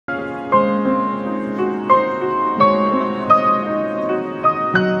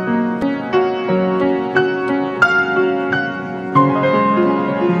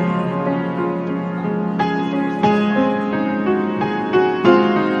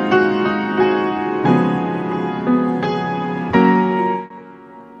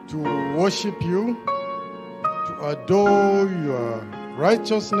worship you, to adore your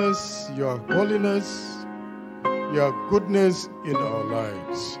righteousness, your holiness, your goodness in our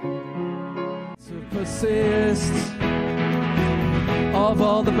lives. To persist of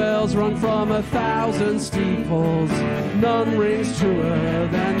all the bells rung from 1,000 steeples, none rings truer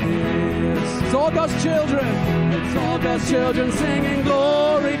than this. It's all God's children. It's all God's children singing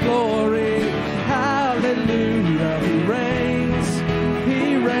glory, glory, hallelujah. He reigns,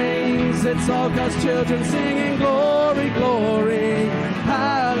 He reigns. It's all God's children singing glory, glory,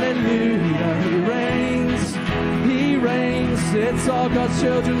 hallelujah. He reigns, He reigns. It's all God's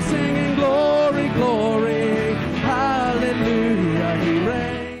children singing glory, glory, hallelujah. He reigns.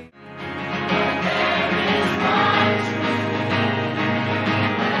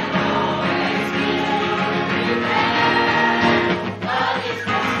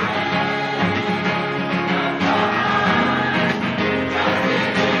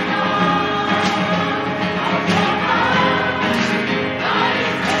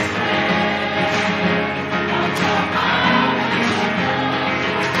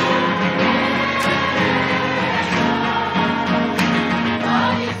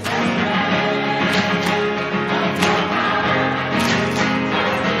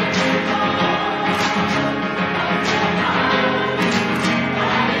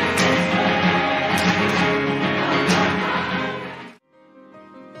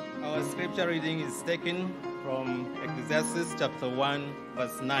 Scripture reading is taken from Ecclesiastes chapter 1,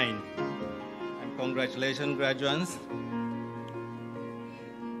 verse 9. And congratulations, graduates.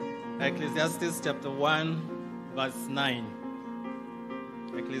 Ecclesiastes chapter 1, verse 9.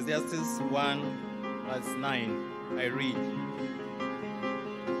 Ecclesiastes 1, verse 9. I read.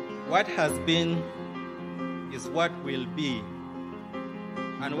 What has been is what will be,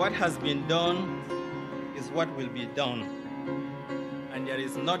 and what has been done is what will be done. And there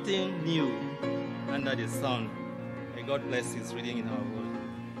is nothing new under the sun. May God bless His reading in our word.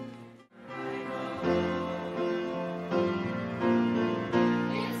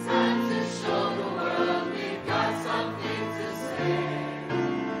 It's time to show the world we've got something to say.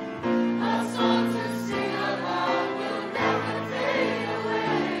 A song to sing about will never fade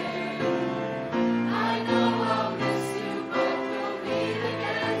away. I know I'll miss you, but we'll meet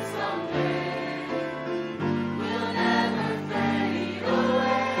again someday. We'll never fade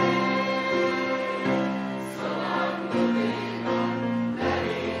away. So I'm moving on,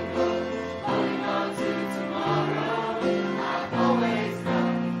 letting go, holding on to tomorrow. I've always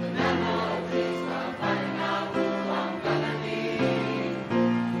felt the memories of finding out who I'm gonna be.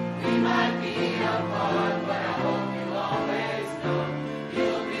 We might be apart, but I hope you always know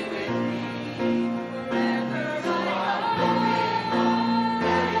you'll be with me forever. So I'm moving on,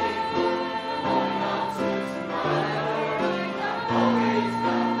 letting go, holding on to tomorrow. I've always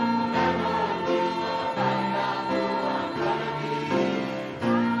felt the memories of finding out who I'm gonna be.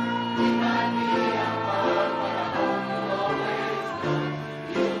 We might be apart, but I hope you always know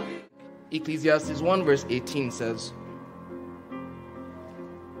you'll be. Ecclesiastes 1 verse 18 says,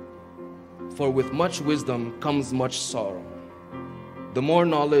 "For with much wisdom comes much sorrow. The more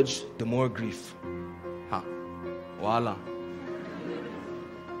knowledge, the more grief." Ha. Voila.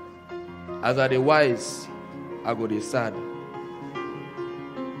 As I dey wise, I go dey sad.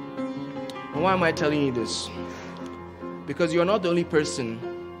 And why am I telling you this? Because you're not the only person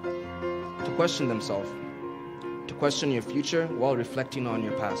to question themselves, to question your future while reflecting on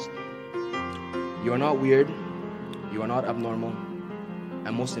your past. You are not weird, you are not abnormal,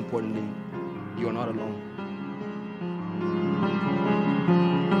 and most importantly, you are not alone.